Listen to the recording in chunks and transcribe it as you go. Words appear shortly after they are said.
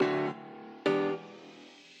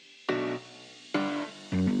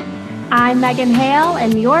I'm Megan Hale,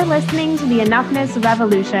 and you're listening to the Enoughness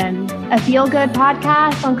Revolution, a feel-good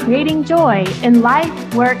podcast on creating joy in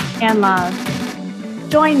life, work, and love.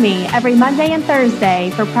 Join me every Monday and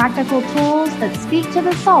Thursday for practical tools that speak to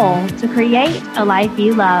the soul to create a life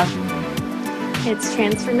you love. It's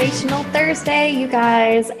Transformational Thursday, you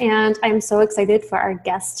guys, and I'm so excited for our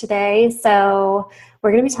guest today. So we're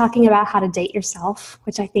going to be talking about how to date yourself,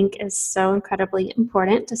 which I think is so incredibly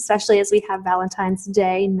important, especially as we have Valentine's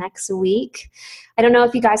Day next week. I don't know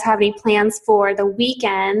if you guys have any plans for the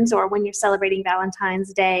weekend or when you're celebrating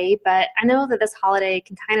Valentine's Day, but I know that this holiday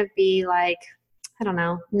can kind of be like, I don't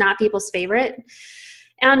know, not people's favorite.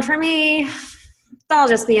 And for me, I'll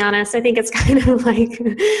just be honest, I think it's kind of like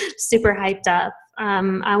super hyped up.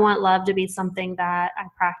 I want love to be something that I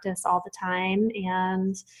practice all the time,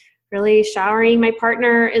 and really showering my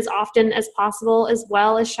partner as often as possible, as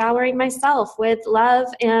well as showering myself with love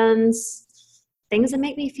and things that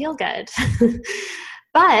make me feel good.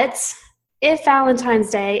 But if Valentine's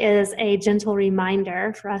Day is a gentle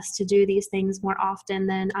reminder for us to do these things more often,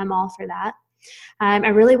 then I'm all for that. I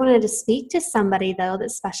really wanted to speak to somebody, though,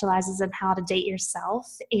 that specializes in how to date yourself,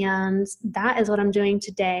 and that is what I'm doing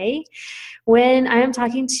today when I am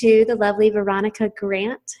talking to the lovely Veronica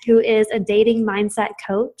Grant, who is a dating mindset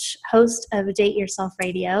coach, host of Date Yourself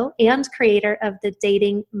Radio, and creator of the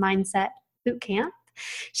Dating Mindset Bootcamp.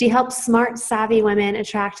 She helps smart, savvy women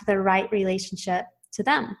attract the right relationship to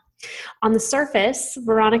them. On the surface,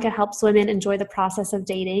 Veronica helps women enjoy the process of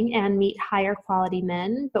dating and meet higher quality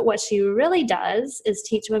men, but what she really does is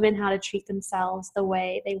teach women how to treat themselves the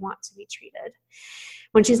way they want to be treated.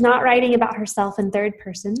 When she's not writing about herself in third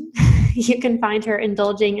person, you can find her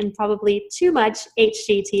indulging in probably too much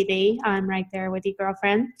HGTV. I'm right there with you,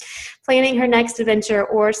 girlfriend, planning her next adventure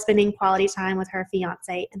or spending quality time with her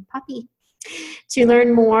fiance and puppy. To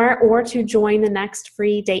learn more or to join the next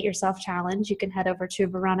free Date Yourself Challenge, you can head over to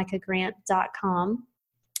veronicagrant.com.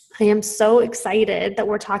 I am so excited that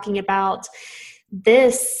we're talking about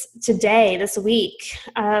this today, this week,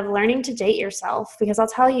 of learning to date yourself, because I'll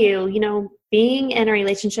tell you, being in a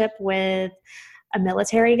relationship with a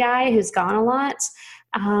military guy who's gone a lot,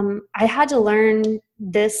 I had to learn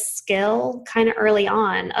this skill kind of early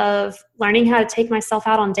on of learning how to take myself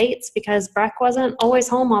out on dates, because Breck wasn't always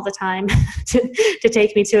home all the time to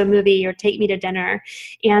take me to a movie or take me to dinner.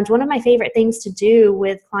 And one of my favorite things to do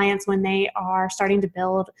with clients when they are starting to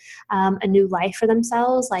build a new life for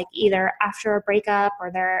themselves, like either after a breakup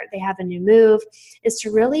or they have a new move, is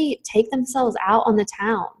to really take themselves out on the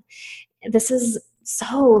town. This is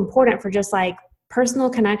so important for just like personal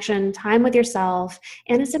connection, time with yourself,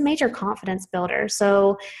 and it's a major confidence builder.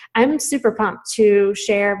 So I'm super pumped to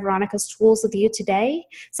share Veronica's tools with you today.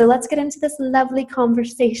 So let's get into this lovely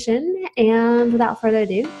conversation. And without further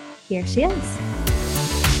ado, here she is.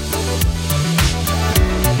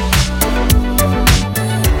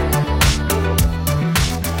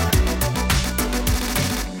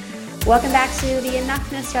 Welcome back to the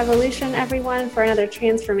Enoughness Revolution, everyone, for another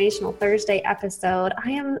Transformational Thursday episode.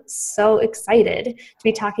 I am so excited to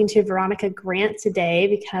be talking to Veronica Grant today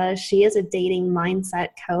because she is a dating mindset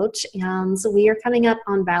coach, and we are coming up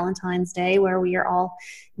on Valentine's Day, where we are all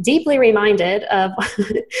deeply reminded of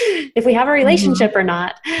if we have a relationship or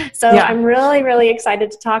not. So yeah. I'm really, really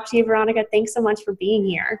excited to talk to you, Veronica. Thanks so much for being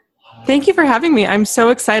here. Thank you for having me. I'm so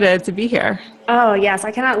excited to be here. Oh, yes.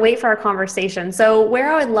 I cannot wait for our conversation. So where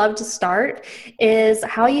I would love to start is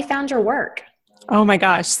how you found your work. Oh my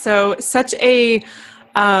gosh. So such a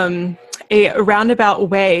roundabout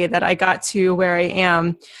way that I got to where I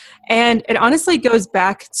am. And it honestly goes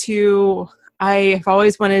back to I've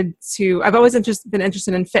always been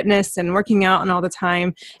interested in fitness and working out and all the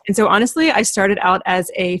time. And so honestly, I started out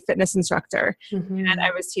as a fitness instructor, and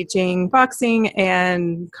I was teaching boxing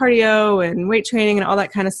and cardio and weight training and all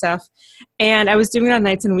that kind of stuff. And I was doing it on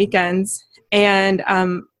nights and weekends. And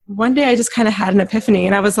one day I just kind of had an epiphany,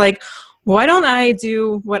 and I was like, why don't I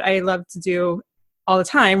do what I love to do all the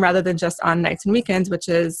time rather than just on nights and weekends, which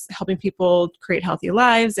is helping people create healthy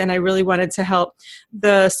lives. And I really wanted to help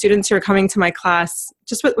the students who are coming to my class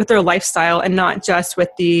just with their lifestyle and not just with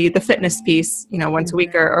the fitness piece, once a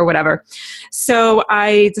week or whatever. So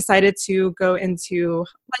I decided to go into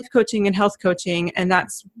life coaching and health coaching. And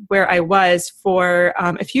that's where I was for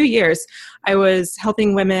a few years. I was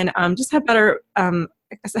helping women just have better, a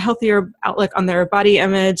healthier outlook on their body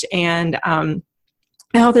image and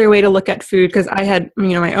a healthier way to look at food, because I had,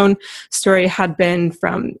 my own story had been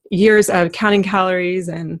from years of counting calories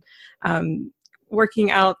and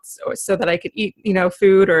working out so that I could eat,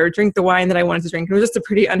 food or drink the wine that I wanted to drink. It was just a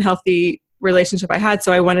pretty unhealthy relationship I had.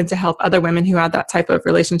 So I wanted to help other women who had that type of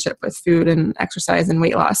relationship with food and exercise and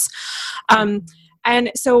weight loss.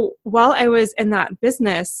 And so while I was in that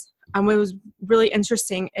business, what was really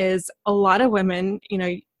interesting is a lot of women,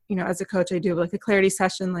 as a coach, I do like a clarity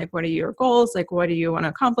session, like, what are your goals? Like, what do you want to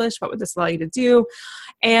accomplish? What would this allow you to do?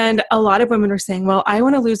 And a lot of women were saying, well, I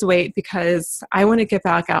want to lose weight because I want to get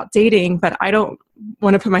back out dating, but I don't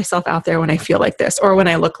want to put myself out there when I feel like this or when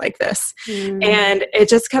I look like this. And it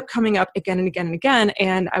just kept coming up again and again and again.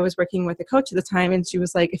 And I was working with a coach at the time, and she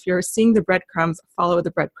was like, if you're seeing the breadcrumbs, follow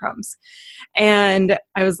the breadcrumbs. And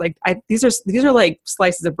I was like, these are like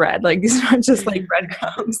slices of bread. Like, these aren't just like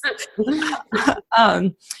breadcrumbs.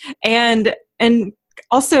 And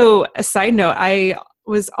also, a side note, I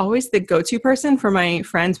was always the go-to person for my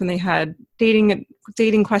friends when they had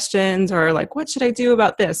dating questions, or like, what should I do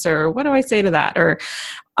about this? Or what do I say to that? Or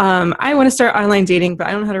I want to start online dating, but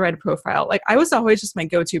I don't know how to write a profile. Like, I was always just my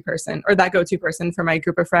go-to person, or that go-to person for my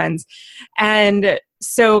group of friends. And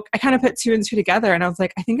so I kind of put two and two together, and I was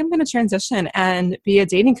like, I think I'm going to transition and be a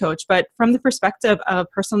dating coach, but from the perspective of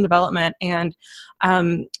personal development and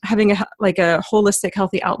having a holistic,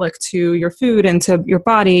 healthy outlook to your food and to your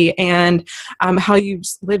body, and how you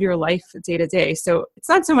just live your life day to day. So it's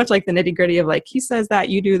not so much like the nitty gritty of like, he says that,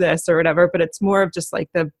 you do this or whatever, but it's more of just like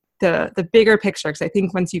the bigger picture. Because I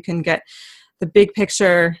think once you can get the big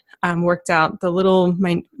picture worked out, the little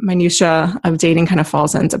minutia of dating kind of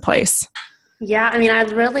falls into place. Yeah. I mean, I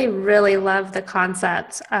really, really love the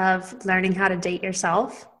concept of learning how to date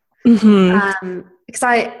yourself. Because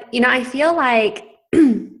I feel like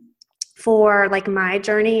for like my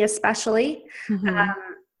journey, especially, and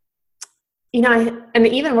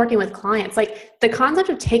even working with clients, like the concept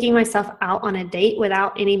of taking myself out on a date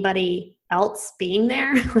without anybody else being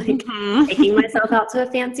there, like taking myself out to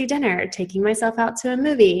a fancy dinner, taking myself out to a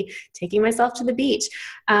movie, taking myself to the beach,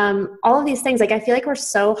 all of these things. Like, I feel like we're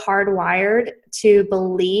so hardwired to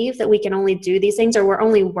believe that we can only do these things, or we're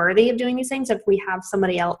only worthy of doing these things if we have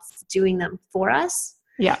somebody else doing them for us.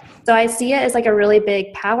 Yeah. So I see it as like a really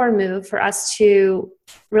big power move for us to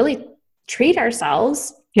really treat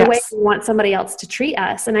ourselves the way we want somebody else to treat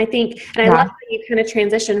us. And I think, and I love how you kind of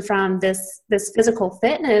transition from this physical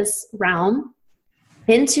fitness realm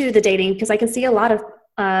into the dating, because I can see a lot of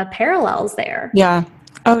parallels there. Yeah.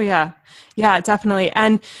 Oh yeah. Yeah, definitely.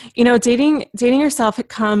 And, dating yourself,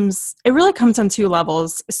 it really comes on two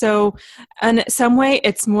levels. So in some way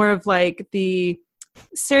it's more of like the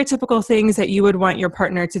stereotypical things that you would want your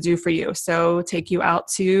partner to do for you. So take you out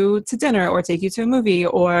to dinner, or take you to a movie,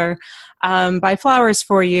 or buy flowers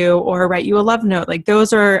for you, or write you a love note. Like,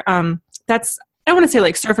 those are, that's, I don't want to say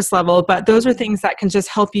like surface level, but those are things that can just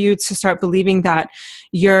help you to start believing that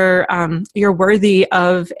you're worthy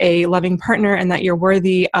of a loving partner, and that you're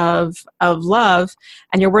worthy of love,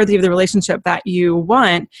 and you're worthy of the relationship that you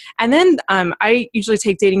want. And then I usually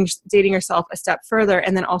take dating yourself a step further,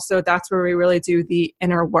 and then also that's where we really do the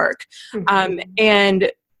inner work.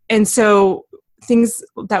 And so things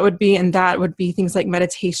that would be things like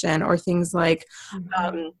meditation, or things like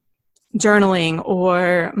journaling,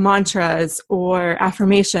 or mantras, or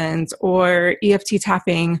affirmations, or EFT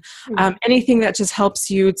tapping, anything that just helps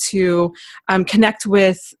you to connect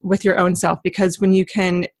with your own self. Because when you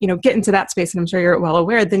can, get into that space, and I'm sure you're well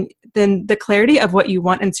aware, then the clarity of what you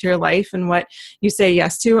want into your life, and what you say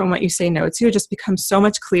yes to and what you say no to, just becomes so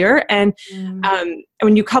much clearer. And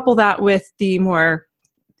when you couple that with the more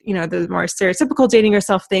stereotypical dating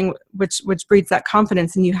yourself thing, which breeds that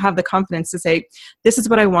confidence, and you have the confidence to say, this is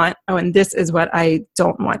what I want. Oh, and this is what I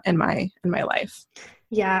don't want in my life.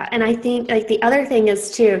 Yeah. And I think like the other thing is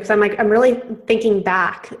too, because I'm really thinking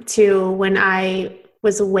back to when I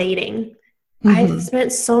was waiting. I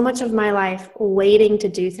spent so much of my life waiting to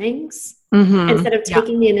do things instead of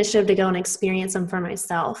taking the initiative to go and experience them for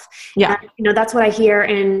myself. Yeah. And, that's what I hear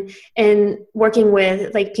in working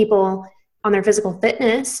with like people on their physical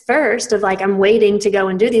fitness first, of like, I'm waiting to go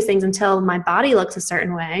and do these things until my body looks a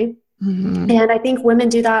certain way. And I think women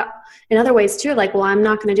do that in other ways too. Like, well, I'm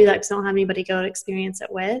not going to do that because I don't have anybody to go to experience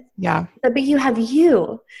it with. Yeah. But you have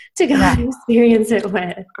you to go and experience it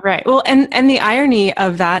with. Right. Well, and the irony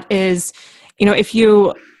of that is, if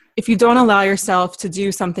you don't allow yourself to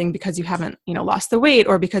do something because you haven't, lost the weight,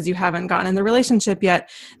 or because you haven't gotten in the relationship yet,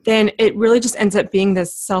 then it really just ends up being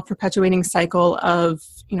this self-perpetuating cycle of,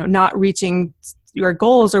 not reaching your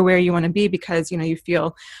goals or where you want to be, because, you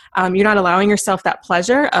feel you're not allowing yourself that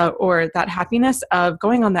pleasure or that happiness of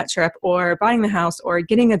going on that trip, or buying the house, or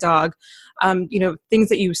getting a dog, things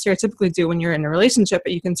that you stereotypically do when you're in a relationship,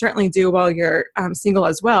 but you can certainly do while you're single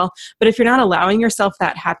as well. But if you're not allowing yourself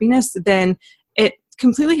that happiness, then it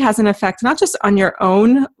completely has an effect, not just on your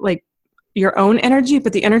own, like your own energy,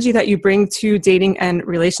 but the energy that you bring to dating and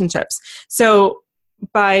relationships. So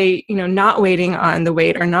by, not waiting on the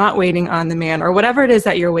wait or not waiting on the man or whatever it is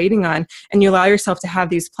that you're waiting on, and you allow yourself to have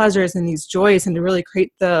these pleasures and these joys and to really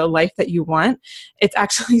create the life that you want, it's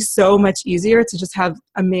actually so much easier to just have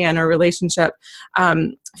a man or relationship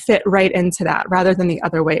fit right into that rather than the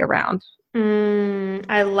other way around.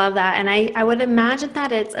 I love that. And I would imagine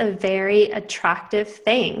that it's a very attractive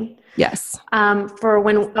thing. Yes. For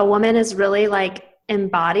when a woman is really like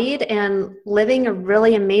embodied and living a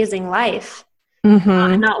really amazing life,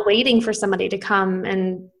 not waiting for somebody to come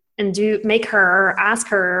and make her or ask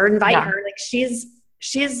her or invite her. Like she's,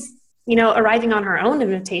 arriving on her own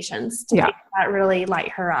invitations to make that really light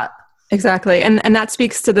her up. Exactly. And that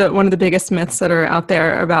speaks to one of the biggest myths that are out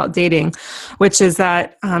there about dating, which is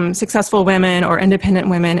that successful women or independent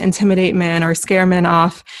women intimidate men or scare men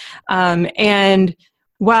off. And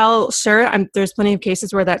while sure, there's plenty of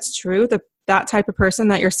cases where that's true, that type of person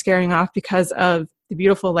that you're scaring off because of the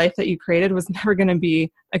beautiful life that you created was never going to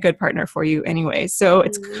be a good partner for you anyway. So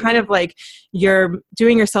it's kind of like you're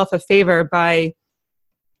doing yourself a favor by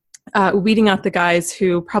weeding out the guys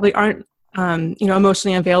who probably aren't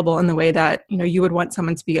emotionally available in the way that, you would want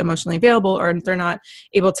someone to be emotionally available, or they're not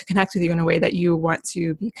able to connect with you in a way that you want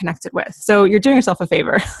to be connected with. So you're doing yourself a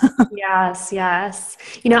favor. Yes.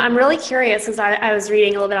 I'm really curious because I was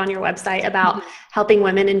reading a little bit on your website about helping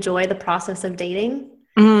women enjoy the process of dating.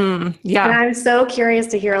 And I'm so curious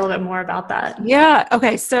to hear a little bit more about that. Yeah.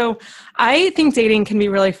 Okay. So I think dating can be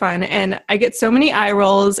really fun, and I get so many eye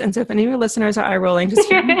rolls. And so if any of your listeners are eye rolling, just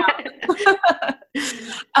hear me out.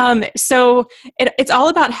 So it's all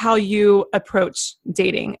about how you approach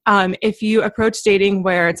dating. If you approach dating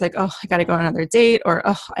where it's like, oh, I got to go on another date, or,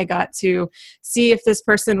 oh, I got to see if this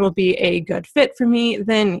person will be a good fit for me,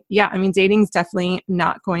 then dating is definitely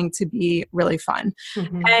not going to be really fun.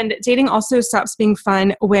 And dating also stops being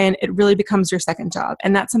fun when it really becomes your second job.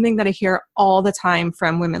 And that's something that I hear all the time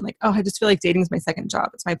from women, like, oh, I just feel like dating is my second job.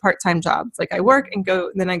 It's my part-time job. It's like I work and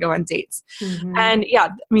then I go on dates. And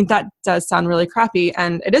that does sound really crappy,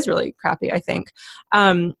 and it is really crappy, I think.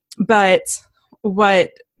 But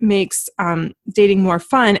what makes dating more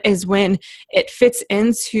fun is when it fits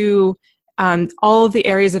into all of the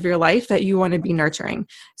areas of your life that you want to be nurturing.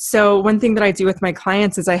 So one thing that I do with my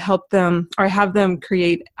clients is I have them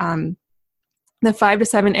create the 5 to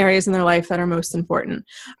 7 areas in their life that are most important.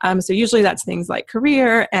 So usually that's things like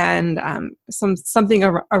career and something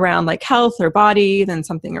around like health or body, then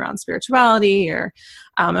something around spirituality or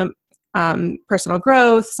personal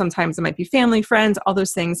growth. Sometimes it might be family, friends, all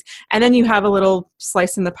those things. And then you have a little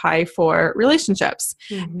slice in the pie for relationships.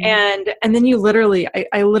 And then you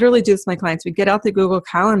I literally do this with my clients. We get out the Google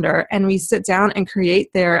Calendar and we sit down and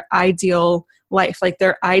create their ideal life, like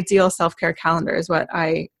their ideal self-care calendar is what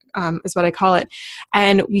I call it.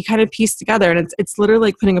 And we kind of piece together, and it's literally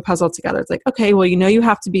like putting a puzzle together. It's like, okay, well, you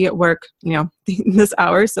have to be at work, this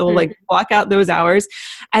hour. So we'll like block out those hours.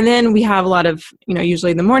 And then we have a lot of,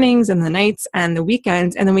 usually the mornings and the nights and the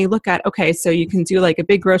weekends. And then we look at, okay, so you can do like a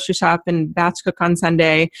big grocery shop and batch cook on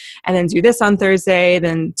Sunday, and then do this on Thursday.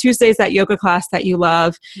 Then Tuesday's that yoga class that you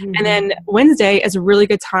love. And then Wednesday is a really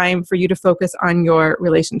good time for you to focus on your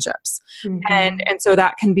relationships. And so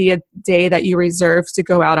that can be a day that you reserve to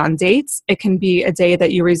go out on dates. It can be a day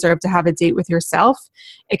that you reserve to have a date with yourself.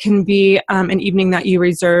 It can be an evening that you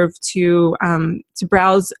reserve to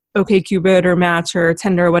browse OkCupid or Match or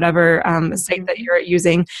Tinder or whatever site that you're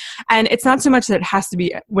using. And it's not so much that it has to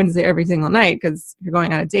be Wednesday every single night, because if you're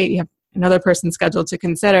going on a date, you have another person's schedule to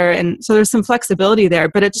consider. And so there's some flexibility there,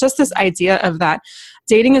 but it's just this idea of that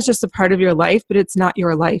dating is just a part of your life, but it's not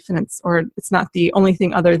your life, and it's not the only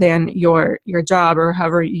thing other than your job or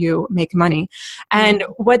however you make money. And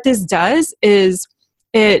what this does is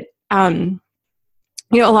it a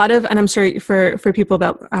lot of, and I'm sure for people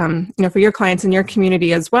that, for your clients and your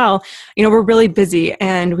community as well, we're really busy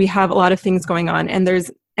and we have a lot of things going on, and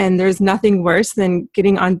there's nothing worse than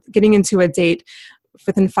getting into a date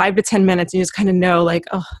within 5 to 10 minutes. And you just kind of know, like,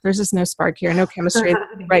 oh, there's just no spark here, no chemistry,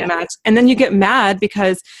 right match. And then you get mad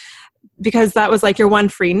because that was like your one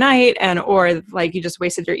free night, or like you just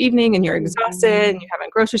wasted your evening and you're exhausted and you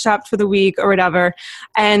haven't grocery shopped for the week or whatever.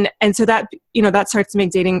 And so that, that starts to make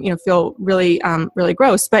dating, feel really, really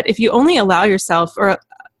gross. But if you only allow yourself to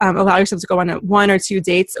go on 1 or 2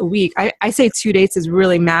 dates a week, I say 2 dates is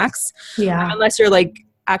really max. Yeah. Unless you're like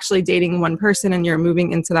actually dating one person and you're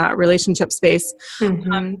moving into that relationship space.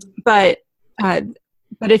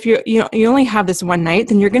 But if you only have this one night,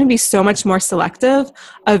 then you're going to be so much more selective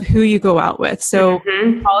of who you go out with. So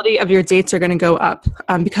the quality of your dates are going to go up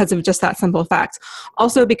because of just that simple fact.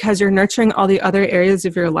 Also, because you're nurturing all the other areas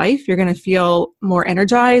of your life, you're going to feel more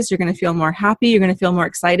energized. You're going to feel more happy. You're going to feel more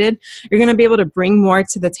excited. You're going to be able to bring more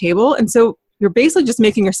to the table. And so you're basically just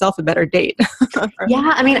making yourself a better date.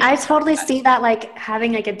 Yeah. I mean, I totally see that, like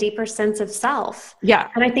having like a deeper sense of self. Yeah.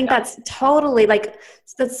 And I think that's totally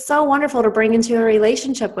that's so wonderful to bring into a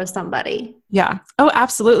relationship with somebody. Yeah. Oh,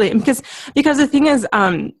 absolutely. Because the thing is,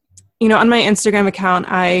 on my Instagram account,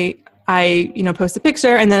 I post a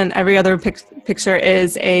picture, and then every other picture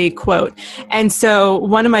is a quote. And so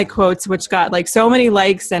one of my quotes, which got like so many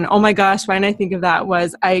likes and, oh my gosh, why didn't I think of that,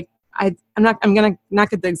 was I'm going to not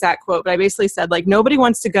get the exact quote, but I basically said, like, nobody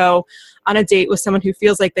wants to go on a date with someone who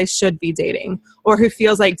feels like they should be dating, or who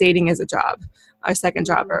feels like dating is a job, a second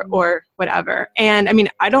job, or whatever. And I'm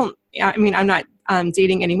not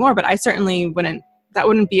dating anymore, but I certainly that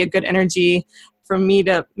wouldn't be a good energy for me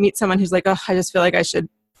to meet someone who's like, oh, I just feel like I should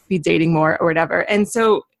be dating more or whatever. And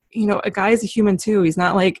so, a guy is a human too. He's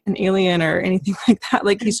not like an alien or anything like that.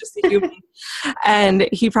 Like, he's just a human. And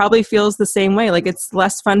he probably feels the same way. Like, it's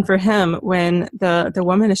less fun for him when the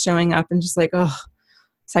woman is showing up and just like, oh,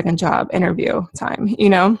 second job, interview time,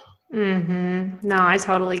 Mm-hmm. No, I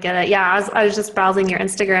totally get it. Yeah, I was just browsing your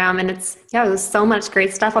Instagram, and there's so much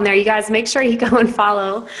great stuff on there. You guys make sure you go and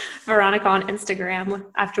follow Veronica on Instagram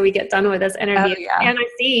after we get done with this interview. Oh, yeah. And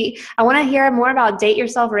I want to hear more about Date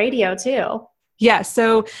Yourself Radio too. Yeah,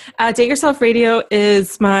 so Date Yourself Radio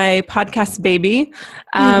is my podcast baby.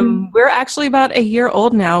 We're actually about a year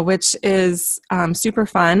old now, which is super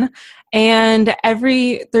fun. And I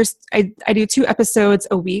do 2 episodes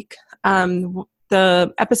a week.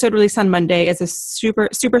 The episode released on Monday is a super,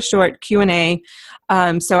 super short Q&A.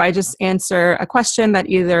 So I just answer a question that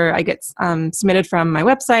either I get submitted from my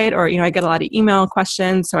website, or, I get a lot of email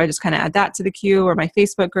questions. So I just kind of add that to the queue, or my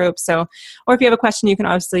Facebook group. So, or if you have a question, you can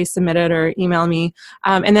obviously submit it or email me.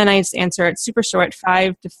 And then I just answer it super short,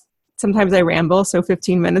 sometimes I ramble, so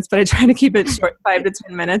 15 minutes, but I try to keep it short, 5 to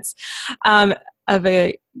 10 minutes. Of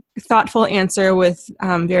a thoughtful answer with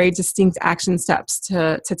very distinct action steps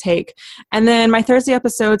to take. And then my Thursday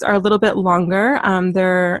episodes are a little bit longer.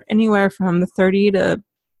 They're anywhere from 30 to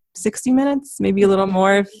 60 minutes, maybe a little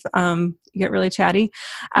more if you get really chatty.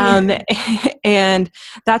 And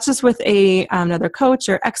that's just with another coach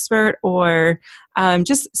or expert, or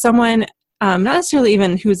just someone, not necessarily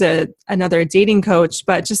even who's another dating coach,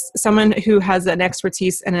 but just someone who has an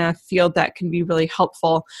expertise in a field that can be really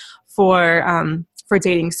helpful for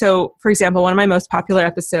dating. So, for example, one of my most popular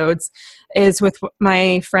episodes is with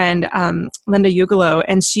my friend Linda Ugolo,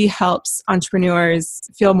 and she helps entrepreneurs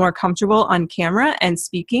feel more comfortable on camera and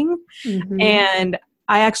speaking. Mm-hmm. And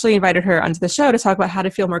I actually invited her onto the show to talk about how to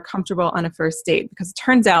feel more comfortable on a first date, because it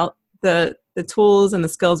turns out the tools and the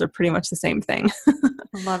skills are pretty much the same thing.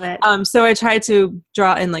 I love it. So I try to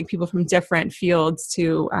draw in like people from different fields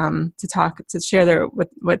to share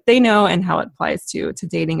what they know and how it applies to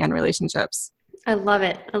dating and relationships. I love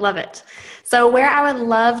it. I love it. So where I would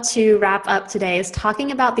love to wrap up today is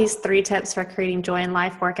talking about these 3 tips for creating joy in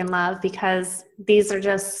life, work, and love, because these are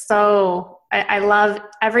just I love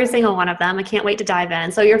every single one of them. I can't wait to dive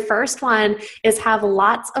in. So your first one is have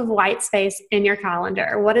lots of white space in your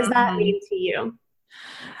calendar. What does that mean to you?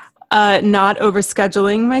 Not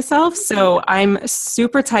overscheduling myself. So I'm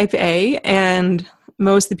super type A, and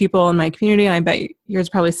most of the people in my community, and I bet yours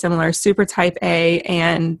probably similar, super type A,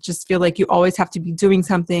 and just feel like you always have to be doing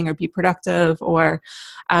something or be productive, or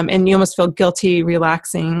and you almost feel guilty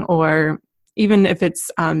relaxing, or even if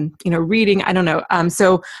it's reading, I don't know.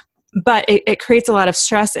 But it creates a lot of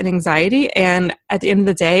stress and anxiety, and at the end of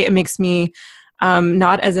the day, it makes me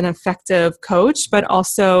not as an effective coach, but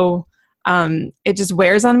also it just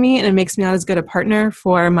wears on me, and it makes me not as good a partner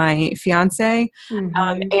for my fiance. Mm-hmm.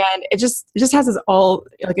 And it just has this all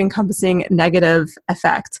like encompassing negative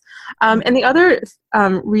effect. And the other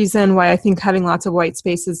reason why I think having lots of white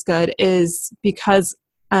space is good is because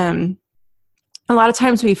a lot of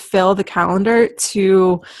times we fill the calendar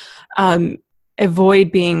to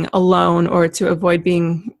avoid being alone, or to avoid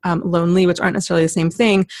being lonely, which aren't necessarily the same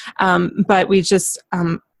thing. But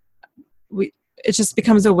it just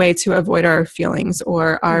becomes a way to avoid our feelings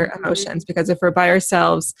or our emotions, because if we're by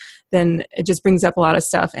ourselves, then it just brings up a lot of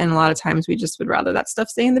stuff. And a lot of times we just would rather that stuff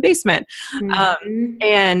stay in the basement.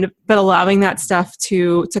 Mm-hmm. But allowing that stuff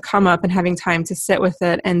to come up and having time to sit with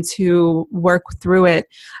it and to work through it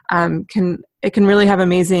can really have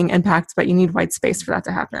amazing impact, but you need white space for that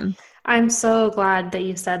to happen. I'm so glad that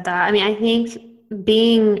you said that. I mean, I think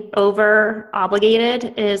being over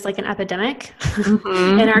obligated is like an epidemic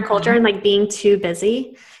in our culture, and like being too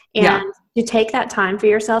busy. And to take that time for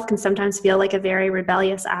yourself can sometimes feel like a very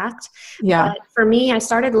rebellious act. Yeah. But for me, I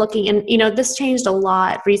started looking, and this changed a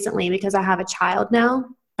lot recently because I have a child now.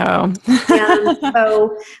 Oh. And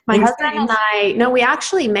so my Thanks, husband and I, no, we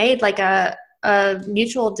actually made like a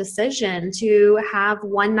mutual decision to have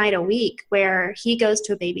one night a week where he goes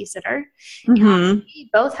to a babysitter and we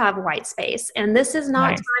both have white space. And this is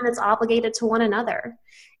not time that's obligated to one another.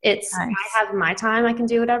 It's I have my time, I can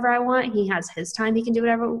do whatever I want. He has his time, he can do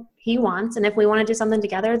whatever he wants. And if we want to do something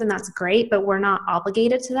together, then that's great, but we're not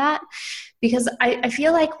obligated to that. Because I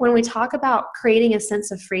feel like when we talk about creating a sense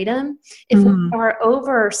of freedom, if we are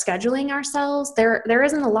over scheduling ourselves, there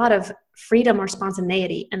isn't a lot of freedom or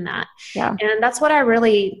spontaneity in that. Yeah. And that's what I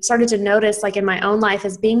really started to notice, like in my own life,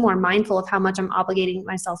 is being more mindful of how much I'm obligating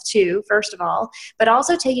myself to, first of all, but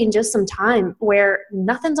also taking just some time where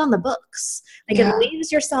nothing's on the books. Like it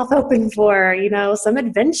leaves yourself open for, some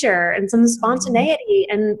adventure and some spontaneity.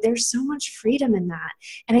 And there's so much freedom in that.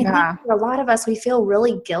 And I think for a lot of us, we feel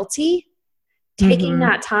really guilty taking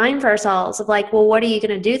that time for ourselves of like, well, what are you going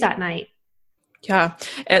to do that night? Yeah.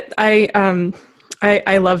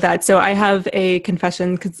 I love that. So I have a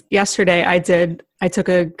confession because yesterday I took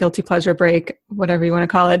a guilty pleasure break, whatever you want to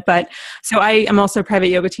call it. But so I am also a private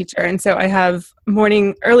yoga teacher. And so I have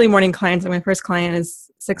early morning clients. And my first client is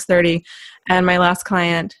 6:30 and my last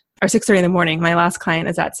client, or 6:30 in the morning. My last client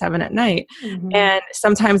is at 7 at night. And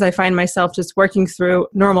sometimes I find myself just working through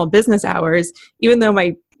normal business hours, even though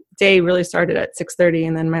my day really started at 6:30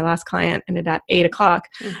 and then my last client ended at 8 o'clock.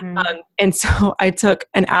 And so I took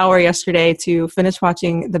an hour yesterday to finish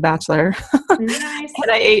watching The Bachelor. Nice.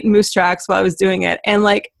 And I ate moose tracks while I was doing it. And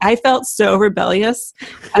like, I felt so rebellious.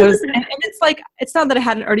 And it's like, it's not that I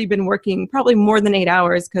hadn't already been working probably more than 8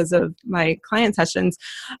 hours because of my client sessions.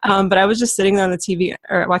 But I was just sitting there on the TV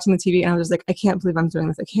or watching the TV and I was just like, I can't believe I'm doing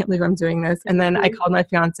this. I can't believe I'm doing this. And then I called my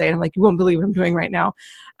fiance and I'm like, you won't believe what I'm doing right now.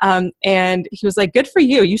 And he was like, good for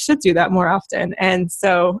you. You should do that more often. And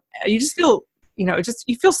so you just feel,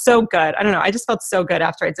 you feel so good. I don't know. I just felt so good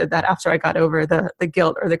after I did that, after I got over the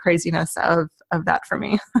guilt or the craziness of that for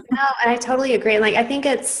me. No, and I totally agree. Like, I think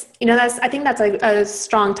it's, I think that's a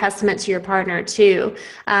strong testament to your partner too,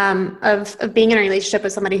 of being in a relationship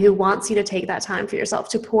with somebody who wants you to take that time for yourself,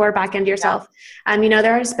 to pour back into yourself.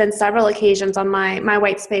 There has been several occasions on my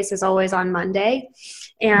white space is always on Monday.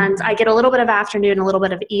 And I get a little bit of afternoon, a little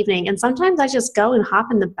bit of evening. And sometimes I just go and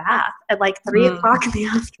hop in the bath at like 3 o'clock in the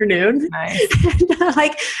afternoon. Nice.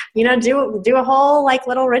 And, do a whole like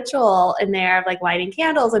little ritual in there of like lighting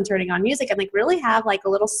candles and turning on music and like really have like a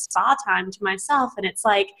little spa time to myself. And it's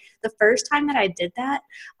like the first time that I did that,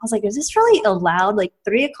 I was like, is this really allowed? Like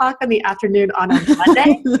 3 o'clock in the afternoon on a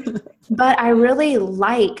Monday? But I really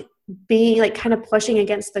like being like kind of pushing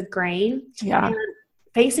against the grain. Yeah. And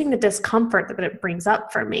facing the discomfort that it brings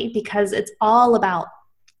up for me, because it's all about,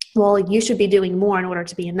 well, you should be doing more in order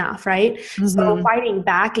to be enough, right? So fighting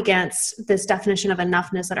back against this definition of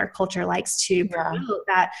enoughness that our culture likes to promote,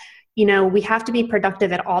 that, we have to be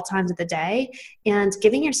productive at all times of the day, and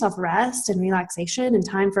giving yourself rest and relaxation and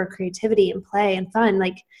time for creativity and play and fun,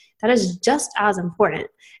 like that is just as important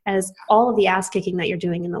as all of the ass kicking that you're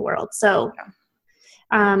doing in the world. So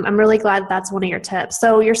I'm really glad that's one of your tips.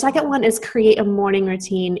 So your second one is create a morning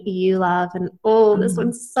routine you love. And this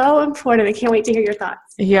one's so important. I can't wait to hear your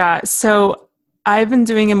thoughts. Yeah. So I've been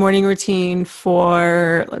doing a morning routine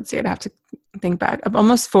for, I'd have to think back, of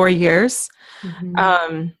almost 4 years.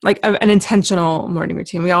 Like an intentional morning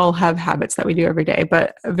routine. We all have habits that we do every day,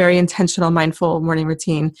 but a very intentional, mindful morning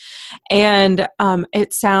routine. And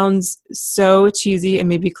it sounds so cheesy and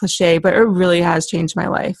maybe cliche, but it really has changed my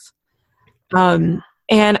life.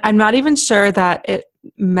 And I'm not even sure that it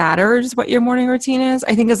matters what your morning routine is.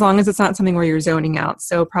 I think as long as it's not something where you're zoning out.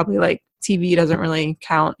 So probably like TV doesn't really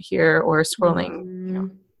count here, or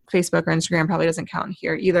scrolling, Facebook or Instagram probably doesn't count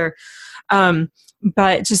here either.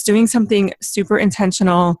 But just doing something super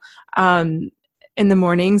intentional in the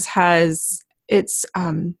mornings it's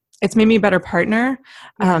made me a better partner,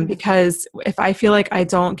 because if I feel like I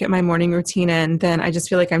don't get my morning routine in, then I just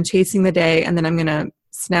feel like I'm chasing the day, and then I'm going to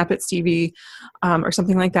snap at Stevie or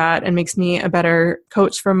something like that, and makes me a better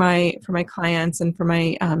coach for my clients and for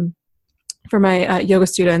my yoga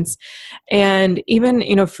students. And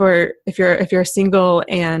even, for if you're single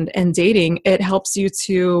and dating, it helps you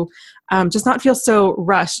to just not feel so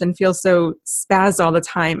rushed and feel so spazzed all the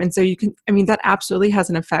time. And so that absolutely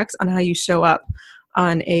has an effect on how you show up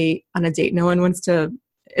on a date. No one wants to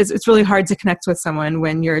it's really hard to connect with someone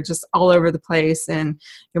when you're just all over the place and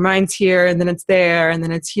your mind's here and then it's there and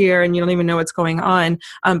then it's here and you don't even know what's going on.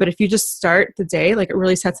 But if you just start the day, like it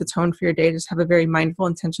really sets a tone for your day. Just have a very mindful,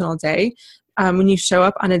 intentional day. When you show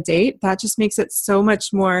up on a date, that just makes it so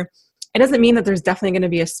much more. It doesn't mean that there's definitely going to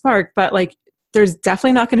be a spark, but like there's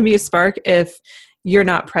definitely not going to be a spark if you're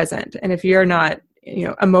not present and if you're not,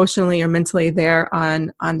 emotionally or mentally there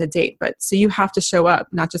on the date. But so you have to show up,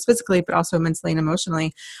 not just physically, but also mentally and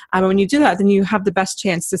emotionally. When you do that, then you have the best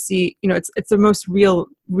chance to see, it's the most real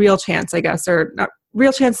chance, I guess, or not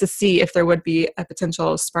real chance to see if there would be a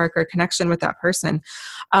potential spark or connection with that person.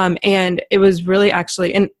 And it was really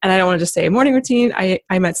actually, and I don't want to just say a morning routine.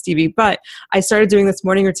 I met Stevie, but I started doing this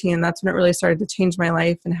morning routine. And that's when it really started to change my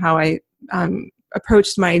life and how I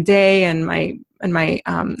approached my day and my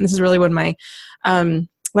this is really when my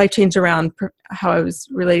life changed around how I was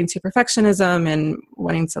relating to perfectionism and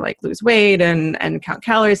wanting to like lose weight and count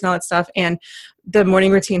calories and all that stuff. And the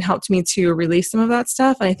morning routine helped me to release some of that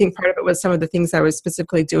stuff. And I think part of it was some of the things I was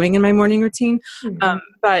specifically doing in my morning routine. Mm-hmm.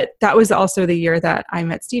 But that was also the year that I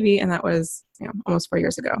met Stevie. And that was almost 4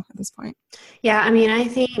 years ago at this point. Yeah. I mean, I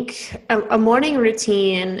think a morning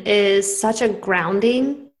routine is such a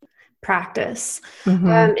grounding practice.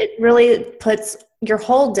 Mm-hmm. It really puts your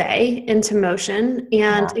whole day into motion,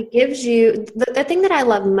 and it gives you the thing that I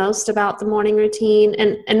love most about the morning routine,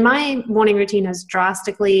 and my morning routine has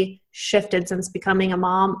drastically shifted since becoming a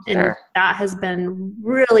mom, and that has been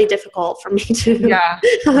really difficult for me to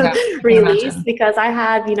release because I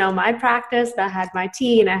had, my practice, I had my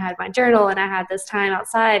tea and I had my journal and I had this time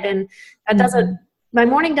outside, and that doesn't my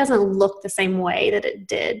morning doesn't look the same way that it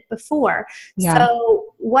did before. Yeah.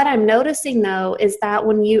 So what I'm noticing though, is that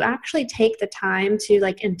when you actually take the time to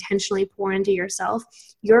like intentionally pour into yourself,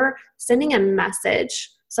 you're sending a message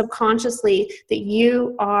subconsciously that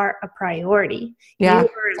you are a priority. Yeah, you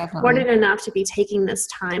are important enough to be taking this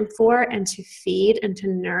time for and to feed and to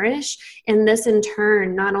nourish. And this in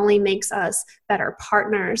turn not only makes us better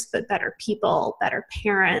partners, but better people, better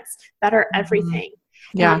parents, better everything.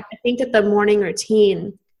 Yeah. I think that the morning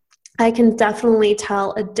routine, I can definitely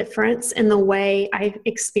tell a difference in the way I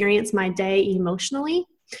experience my day emotionally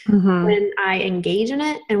when I engage in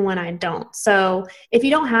it and when I don't. So if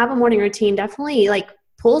you don't have a morning routine, definitely like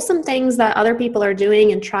pull some things that other people are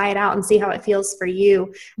doing and try it out and see how it feels for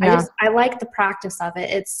you. Yeah. I like the practice of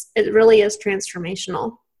it. It really is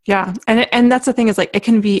transformational. Yeah. And that's the thing is like, it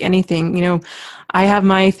can be anything, I have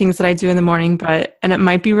my things that I do in the morning, and it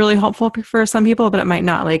might be really helpful for some people, but it might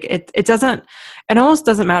not. Like it almost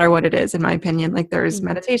doesn't matter what it is, in my opinion. Like there's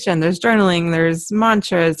meditation, there's journaling, there's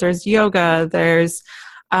mantras, there's yoga, there's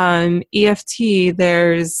EFT,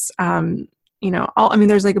 there's,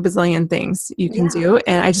 there's like a bazillion things you can do.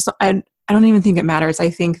 And I don't even think it matters. I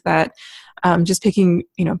think that just picking,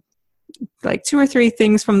 like 2 or 3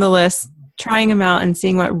 things from the list, trying them out and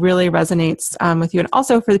seeing what really resonates with you. And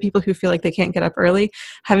also for the people who feel like they can't get up early,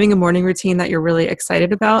 having a morning routine that you're really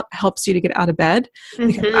excited about helps you to get out of bed.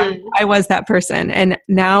 Because I was that person. And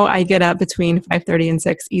now I get up between 5:30 and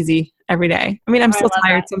 6 easy every day. I mean, I'm still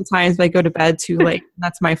tired sometimes, but I go to bed too late.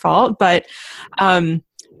 That's my fault. But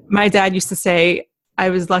my dad used to say, I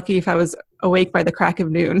was lucky if I was awake by the crack of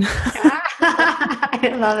noon.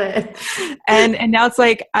 I love it. And now it's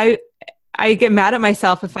like, I get mad at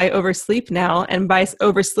myself if I oversleep now. And by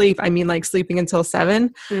oversleep, I mean like sleeping until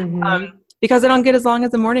 7, because I don't get as long as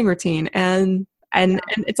the morning routine. And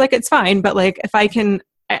it's like, it's fine. But like, if I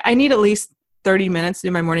need at least 30 minutes to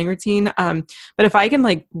do my morning routine. But if I can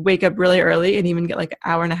like wake up really early and even get like an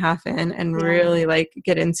hour and a half in and really like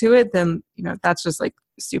get into it, then, that's just like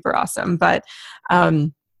super awesome. But,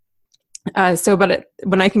 when I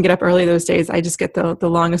can get up early those days, I just get the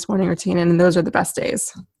longest morning routine, and those are the best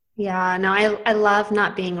days. Yeah, no, I love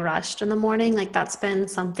not being rushed in the morning. Like that's been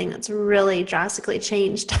something that's really drastically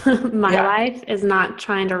changed my life, is not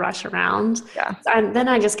trying to rush around. Yeah. Then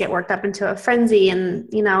I just get worked up into a frenzy, and,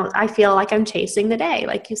 I feel like I'm chasing the day,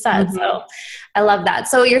 like you said. So I love that.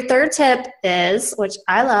 So your third tip is, which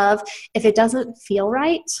I love, if it doesn't feel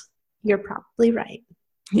right, you're probably right.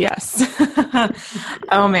 Yes.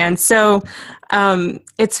 Oh man. So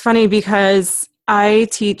it's funny because I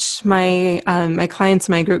teach my clients,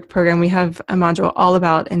 my group program, we have a module all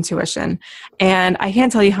about intuition. And I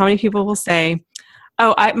can't tell you how many people will say,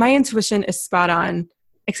 oh, my intuition is spot on,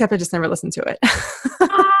 except I just never listened to it.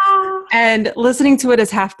 And listening to it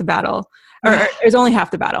is half the battle, or is only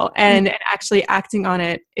half the battle. And actually acting on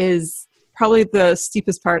it is probably the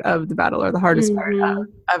steepest part of the battle, or the hardest part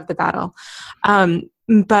of the battle.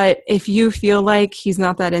 But if you feel like he's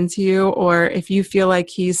not that into you, or if you feel like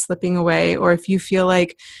he's slipping away, or if you feel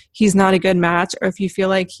like he's not a good match, or if you feel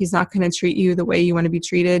like he's not going to treat you the way you want to be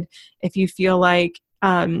treated, if you feel like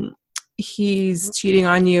he's cheating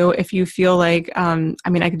on you, if you feel like, I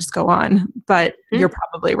could just go on, but you're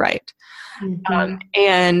probably right.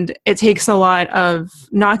 And it takes a lot of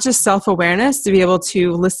not just self-awareness to be able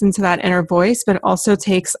to listen to that inner voice, but it also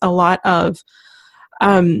takes a lot of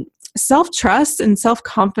self-trust and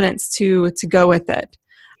self-confidence to go with it.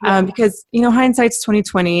 Because, hindsight's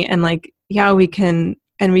 2020, and we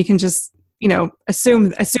can just, assume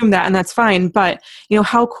that, and that's fine. But,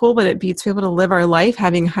 how cool would it be to be able to live our life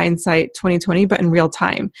having hindsight 2020, but in real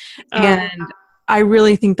time? And I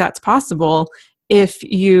really think that's possible if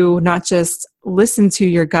you not just listen to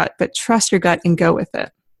your gut, but trust your gut and go with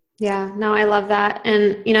it. Yeah, no, I love that.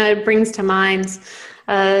 And, it brings to mind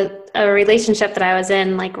a relationship that I was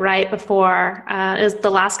in right before, it was the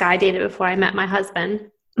last guy I dated before I met my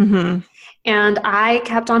husband. Mm-hmm. And I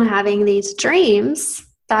kept on having these dreams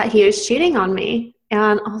that he was cheating on me.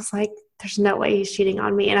 And I was like, there's no way he's cheating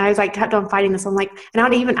on me. And I was kept on fighting this. I'm and I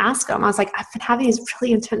would even ask him, I was I've been having these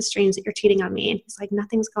really intense dreams that you're cheating on me. And he's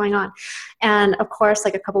nothing's going on. And of course,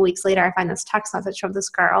 a couple weeks later, I find this text message from this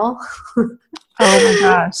girl. Oh my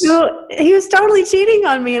gosh. So he was totally cheating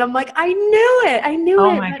on me. And I'm I knew it.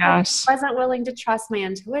 Oh my gosh. I wasn't willing to trust my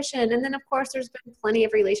intuition. And then of course, there's been plenty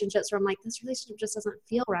of relationships where I'm this relationship just doesn't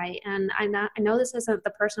feel right. And I know this isn't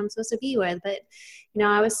the person I'm supposed to be with, but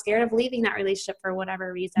I was scared of leaving that relationship for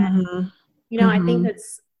whatever reason. Mm-hmm. I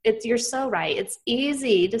think you're so right. It's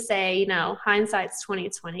easy to say, hindsight's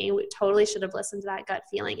 2020. We totally should have listened to that gut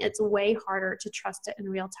feeling. It's way harder to trust it in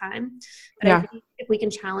real time. But I think if we can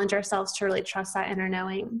challenge ourselves to really trust that inner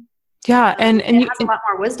knowing. Yeah. And it has a lot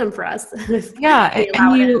more wisdom for us. Yeah.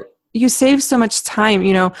 And you save so much time.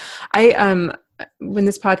 When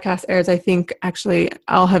this podcast airs, I think actually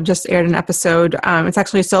I'll have just aired an episode. It's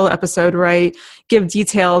actually a solo episode where I give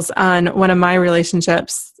details on one of my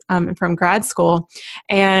relationships from grad school.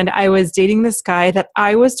 And I was dating this guy that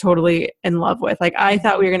I was totally in love with. I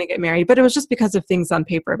thought we were going to get married, but it was just because of things on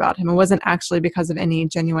paper about him. It wasn't actually because of any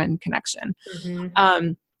genuine connection.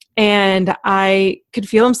 Mm-hmm. And I could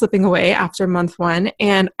feel him slipping away after month one.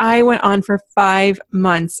 And I went on for 5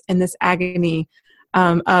 months in this agony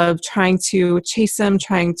of trying to chase him,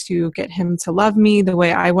 trying to get him to love me the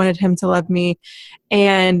way I wanted him to love me.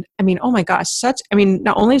 And oh my gosh,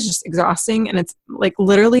 not only is it just exhausting, and it's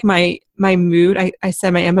literally my mood, I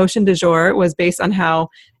said my emotion du jour was based on how,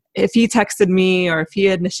 if he texted me or if he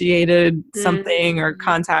initiated something or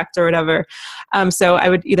contact or whatever. So I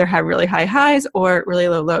would either have really high highs or really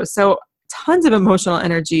low lows. So tons of emotional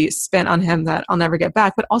energy spent on him that I'll never get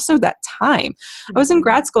back, but also that time. I was in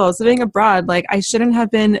grad school, I was living abroad. I shouldn't have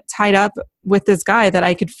been tied up with this guy that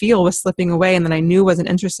I could feel was slipping away and that I knew wasn't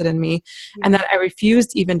interested in me. Mm-hmm. And that I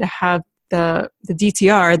refused even to have the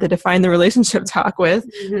DTR, the define the relationship talk with,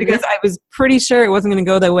 because I was pretty sure it wasn't going to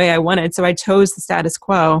go the way I wanted. So I chose the status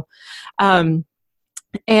quo. And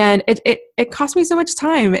it cost me so much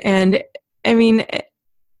time. And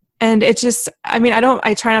it just,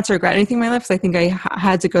 I try not to regret anything in my life, because I think I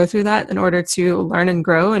had to go through that in order to learn and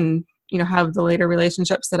grow and, have the later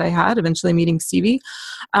relationships that I had, eventually meeting Stevie.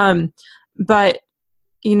 But,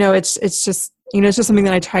 it's just something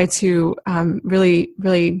that I try to really,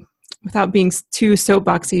 really, without being too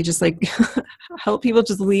soapboxy, just help people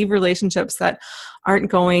just leave relationships that aren't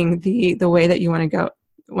going the way that you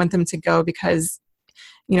want them to go, because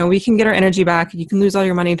we can get our energy back. You can lose all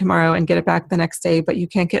your money tomorrow and get it back the next day, but you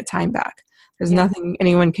can't get time back. There's nothing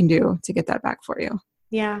anyone can do to get that back for you.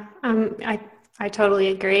 Yeah. I totally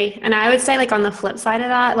agree. And I would say on the flip side of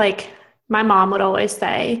that, my mom would always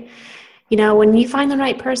say, when you find the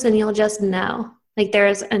right person, you'll just know.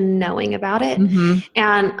 There's a knowing about it. Mm-hmm.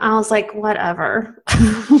 And I was whatever.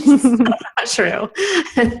 Not true.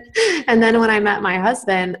 And then when I met my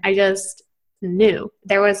husband, I just knew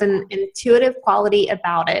there was an intuitive quality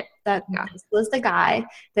about it that this was the guy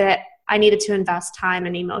that I needed to invest time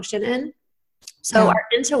and emotion in. So our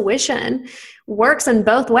intuition works in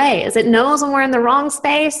both ways. It knows when we're in the wrong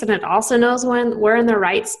space, and it also knows when we're in the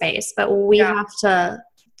right space, but we have to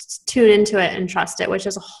tune into it and trust it, which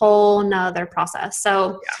is a whole nother process.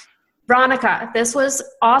 So Veronica, this was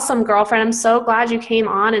awesome, girlfriend. I'm so glad you came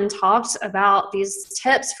on and talked about these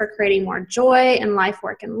tips for creating more joy in life,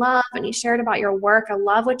 work, and love. And you shared about your work. I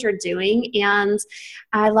love what you're doing. And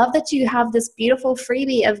I love that you have this beautiful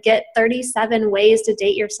freebie of get 37 ways to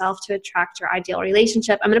date yourself to attract your ideal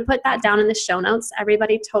relationship. I'm going to put that down in the show notes.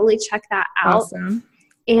 Everybody totally check that out. Awesome.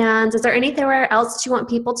 And is there anywhere else that you want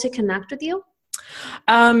people to connect with you?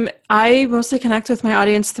 I mostly connect with my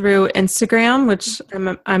audience through Instagram, which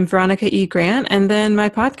I'm Veronica E. Grant, and then my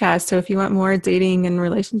podcast. So if you want more dating and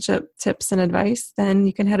relationship tips and advice, then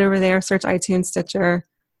you can head over there, search iTunes, Stitcher,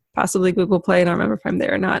 possibly Google Play. I don't remember if I'm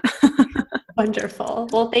there or not. Wonderful.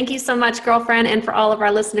 Well, thank you so much, girlfriend. And for all of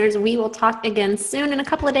our listeners, we will talk again soon in a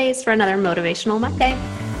couple of days for another Motivational Monday.